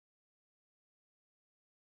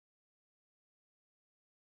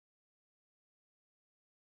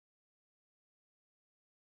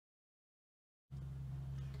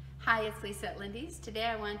Hi, it's Lisa at Lindy's. Today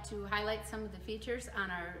I want to highlight some of the features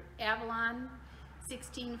on our Avalon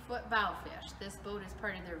 16-foot bowfish. This boat is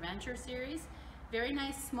part of their Venture series. Very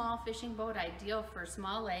nice small fishing boat, ideal for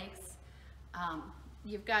small lakes.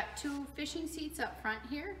 You've got two fishing seats up front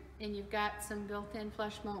here, and you've got some built-in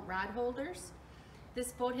flush mount rod holders.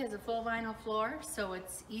 This boat has a full vinyl floor, so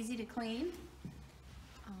it's easy to clean.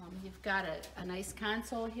 You've got a nice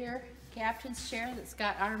console here, captain's chair that's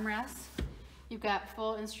got armrests. You've got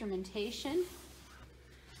full instrumentation.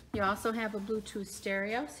 You also have a Bluetooth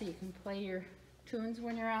stereo, so you can play your tunes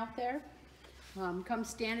when you're out there. Comes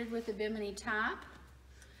standard with a bimini top.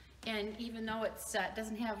 And even though it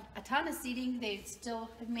doesn't have a ton of seating, they still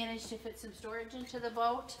have managed to fit some storage into the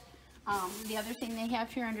boat. The other thing they have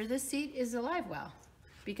here under this seat is a live well,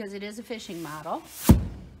 because it is a fishing model.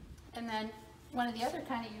 And then one of the other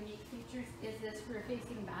kind of unique features is this rear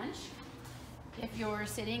facing bench. If you're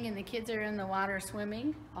sitting and the kids are in the water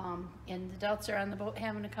swimming, and the adults are on the boat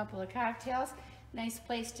having a couple of cocktails, nice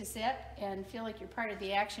place to sit and feel like you're part of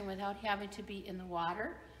the action without having to be in the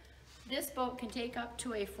water. This boat can take up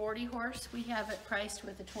to a 40 horse. We have it priced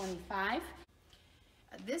with a 25.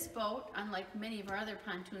 This boat, unlike many of our other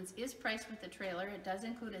pontoons, is priced with a trailer. It does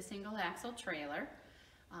include a single axle trailer.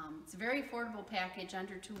 It's a very affordable package,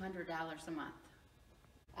 under $200 a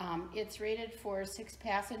month. It's rated for 6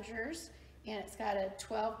 passengers. And it's got a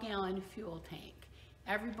 12-gallon fuel tank.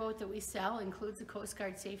 Every boat that we sell includes a Coast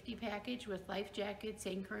Guard safety package with life jackets,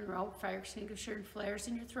 anchor and rope, fire extinguisher and flares,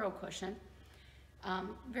 and your throw cushion.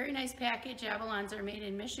 Very nice package. Avalons are made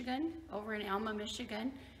in Michigan, over in Alma,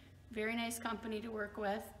 Michigan. Very nice company to work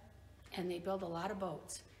with, and they build a lot of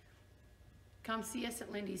boats. Come see us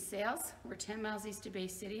at Lindy's Sales. We're 10 miles east of Bay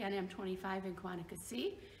City on M25 in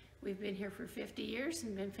Quantico. We've been here for 50 years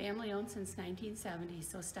and been family owned since 1970,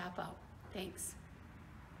 so stop out. Thanks.